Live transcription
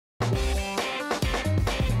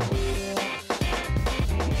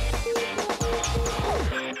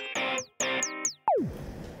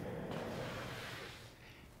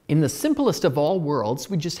In the simplest of all worlds,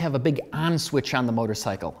 we'd just have a big on switch on the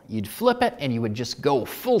motorcycle. You'd flip it and you would just go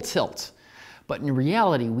full tilt. But in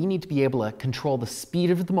reality, we need to be able to control the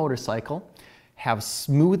speed of the motorcycle, have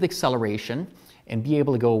smooth acceleration, and be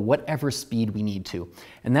able to go whatever speed we need to.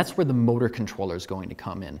 And that's where the motor controller is going to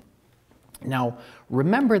come in. Now,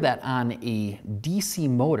 remember that on a DC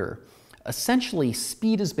motor, essentially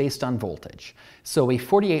speed is based on voltage. So a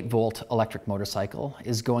 48-volt electric motorcycle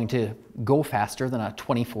is going to go faster than a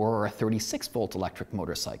 24 or a 36-volt electric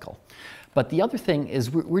motorcycle. But the other thing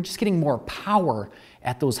is we're just getting more power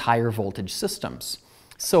at those higher voltage systems.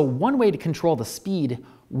 So one way to control the speed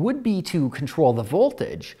would be to control the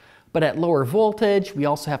voltage, but at lower voltage, we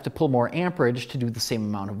also have to pull more amperage to do the same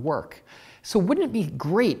amount of work. So wouldn't it be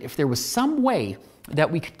great if there was some way that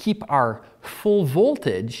we could keep our full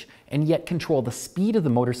voltage and yet control the speed of the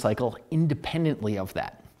motorcycle independently of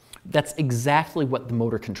that? That's exactly what the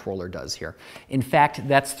motor controller does here. In fact,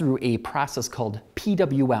 that's through a process called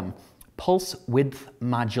PWM, pulse width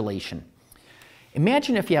modulation.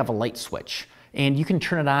 Imagine if you have a light switch and you can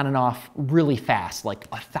turn it on and off really fast, like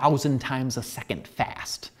 1,000 times a second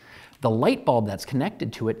fast. The light bulb that's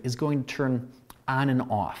connected to it is going to turn on and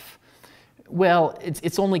off. Well,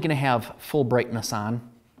 it's only going to have full brightness on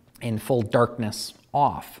and full darkness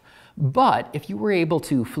off. But if you were able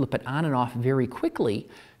to flip it on and off very quickly,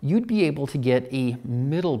 you'd be able to get a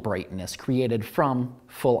middle brightness created from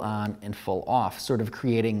full on and full off, sort of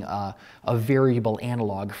creating a variable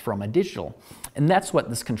analog from a digital. And that's what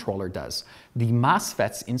this controller does. The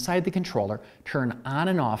MOSFETs inside the controller turn on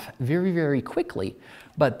and off very, very quickly,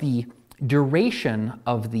 but the duration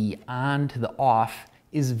of the on to the off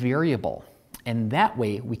is variable. And that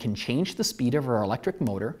way we can change the speed of our electric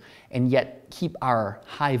motor and yet keep our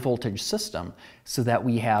high voltage system so that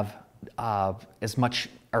we have as much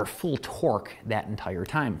or full torque that entire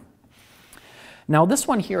time. Now this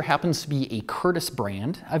one here happens to be a Curtis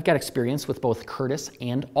brand. I've got experience with both Curtis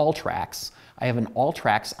and All-Trax. I have an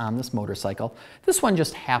All-Trax on this motorcycle. This one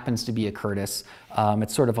just happens to be a Curtis.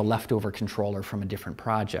 It's sort of a leftover controller from a different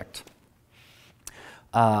project.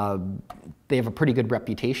 They have a pretty good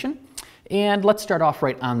reputation. And let's start off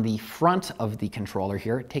right on the front of the controller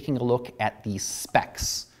here, taking a look at the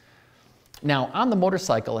specs. Now on the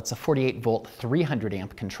motorcycle, it's a 48-volt 300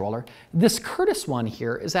 amp controller. This Curtis one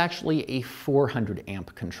here is actually a 400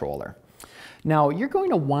 amp controller. Now you're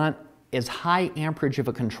going to want as high amperage of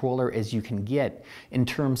a controller as you can get in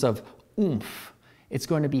terms of oomph. It's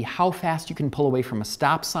going to be how fast you can pull away from a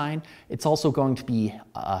stop sign. It's also going to be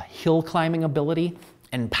hill climbing ability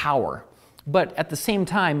and power. But at the same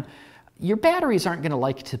time, your batteries aren't going to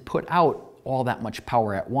like to put out all that much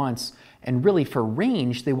power at once, and really for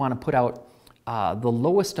range they want to put out the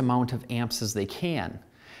lowest amount of amps as they can.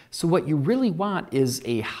 So what you really want is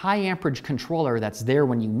a high amperage controller that's there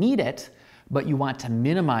when you need it, but you want to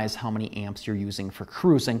minimize how many amps you're using for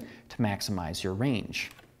cruising to maximize your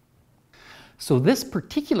range. So this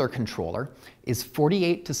particular controller is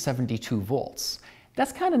 48 to 72 volts.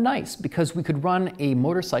 That's kind of nice because we could run a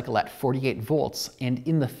motorcycle at 48 volts, and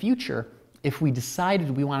in the future, if we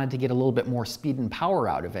decided we wanted to get a little bit more speed and power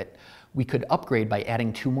out of it, we could upgrade by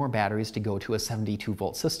adding 2 more batteries to go to a 72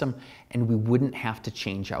 volt system, and we wouldn't have to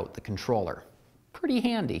change out the controller. Pretty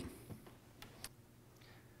handy.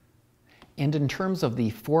 And in terms of the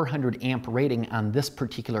 400 amp rating on this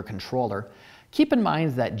particular controller, keep in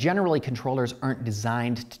mind that generally controllers aren't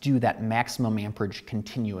designed to do that maximum amperage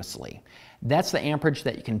continuously. That's the amperage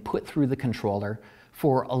that you can put through the controller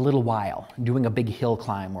for a little while, doing a big hill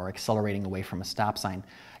climb or accelerating away from a stop sign.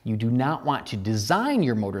 You do not want to design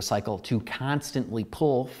your motorcycle to constantly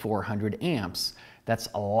pull 400 amps. That's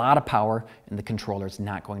a lot of power, and the controller is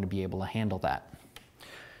not going to be able to handle that.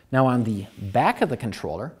 Now on the back of the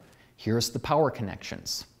controller, here's the power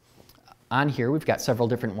connections. On here we've got several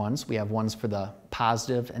different ones. We have ones for the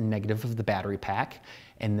positive and negative of the battery pack,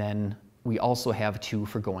 and then we also have 2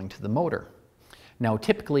 for going to the motor. Now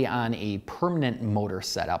typically on a permanent motor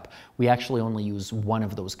setup, we actually only use 1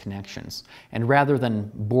 of those connections. And rather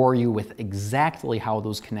than bore you with exactly how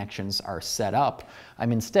those connections are set up,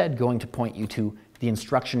 I'm instead going to point you to the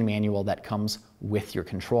instruction manual that comes with your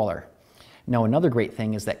controller. Now another great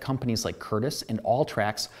thing is that companies like Curtis and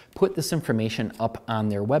All-Trax put this information up on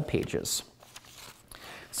their web pages.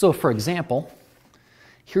 So for example,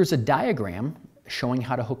 here's a diagram showing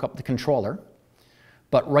how to hook up the controller.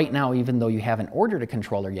 But right now, even though you haven't ordered a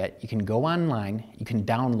controller yet, you can go online, you can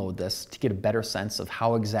download this to get a better sense of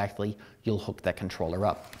how exactly you'll hook that controller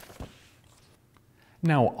up.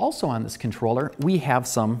 Now, also on this controller, we have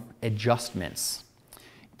some adjustments.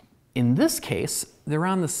 In this case, they're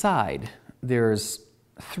on the side. There's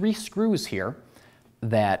 3 screws here.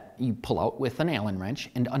 that you pull out with an Allen wrench,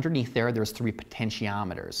 and underneath there's 3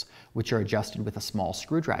 potentiometers, which are adjusted with a small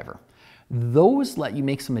screwdriver. Those let you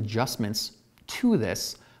make some adjustments to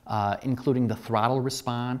this, including the throttle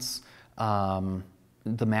response,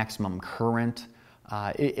 the maximum current.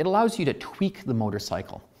 It allows you to tweak the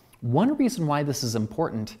motorcycle. One reason why this is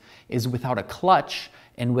important is without a clutch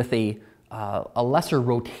and with a lesser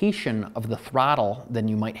rotation of the throttle than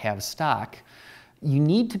you might have stock, you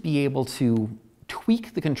need to be able to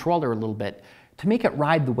tweak the controller a little bit to make it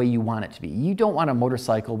ride the way you want it to be. You don't want a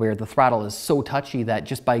motorcycle where the throttle is so touchy that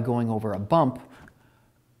just by going over a bump,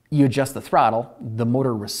 you adjust the throttle, the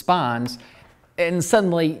motor responds, and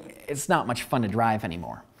suddenly it's not much fun to drive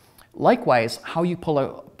anymore. Likewise, how you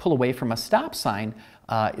pull away from a stop sign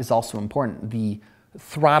is also important. The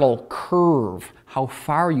throttle curve, how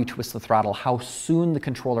far you twist the throttle, how soon the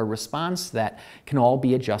controller responds to that can all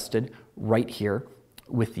be adjusted right here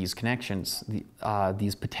with these connections,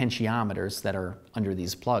 these potentiometers that are under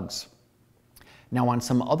these plugs. Now on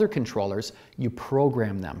some other controllers, you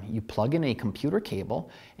program them. You plug in a computer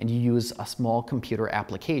cable and you use a small computer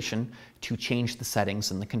application to change the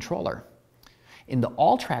settings in the controller. In the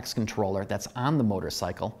All-Tracks controller that's on the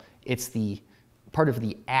motorcycle, it's the part of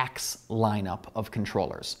the AXE lineup of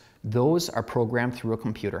controllers. Those are programmed through a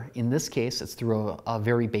computer. In this case, it's through a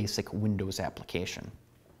very basic Windows application.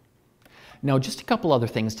 Now, just a couple other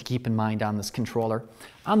things to keep in mind on this controller.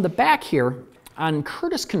 On the back here, on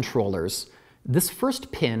Curtis controllers, this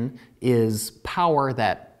first pin is power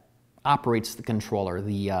that operates the controller,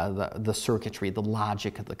 the circuitry, the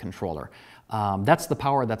logic of the controller. That's the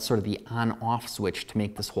power that's sort of the on-off switch to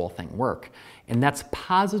make this whole thing work. And that's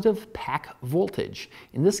positive pack voltage.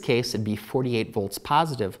 In this case, it'd be 48 volts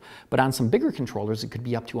positive, but on some bigger controllers, it could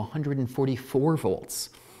be up to 144 volts.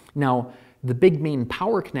 Now, the big main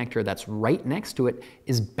power connector that's right next to it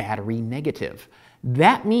is battery negative.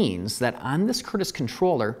 That means that on this Curtis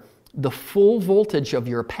controller, the full voltage of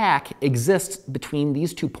your pack exists between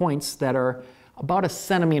these 2 points that are about 1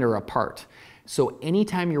 centimeter apart. So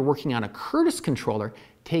anytime you're working on a Curtis controller,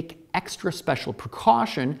 take extra special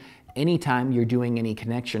precaution anytime you're doing any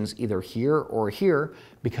connections either here or here,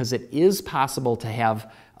 because it is possible to have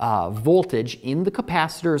voltage in the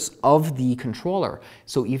capacitors of the controller.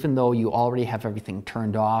 So even though you already have everything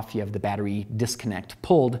turned off, you have the battery disconnect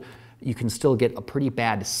pulled, you can still get a pretty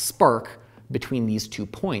bad spark between these 2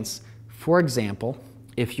 points. For example,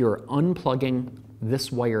 if you're unplugging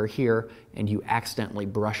this wire here and you accidentally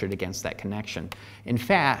brush it against that connection. In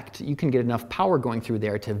fact, you can get enough power going through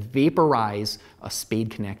there to vaporize a spade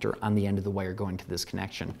connector on the end of the wire going to this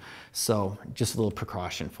connection. So just a little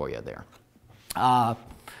precaution for you there.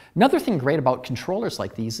 Another thing great about controllers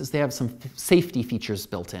like these is they have some safety features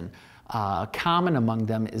built in. Common among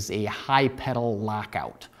them is a high pedal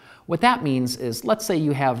lockout. What that means is, let's say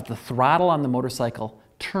you have the throttle on the motorcycle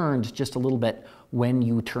turned just a little bit when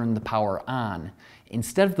you turn the power on.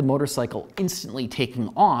 Instead of the motorcycle instantly taking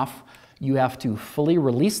off, you have to fully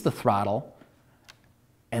release the throttle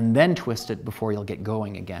and then twist it before you'll get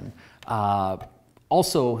going again.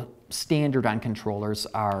 Also, standard on controllers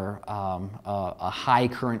are a high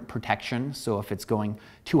current protection. So if it's going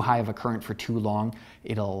too high of a current for too long,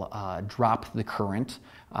 it'll drop the current.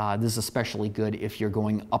 This is especially good if you're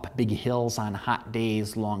going up big hills on hot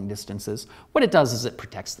days, long distances. What it does is it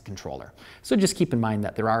protects the controller. So just keep in mind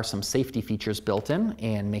that there are some safety features built in,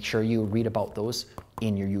 and make sure you read about those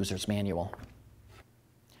in your user's manual.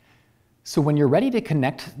 So when you're ready to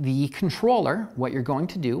connect the controller, what you're going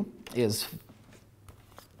to do is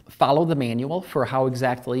follow the manual for how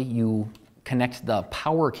exactly you connect the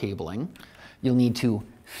power cabling. You'll need to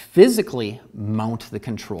physically mount the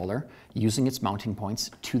controller using its mounting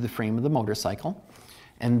points to the frame of the motorcycle.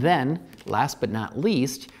 And then, last but not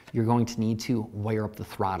least, you're going to need to wire up the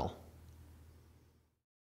throttle.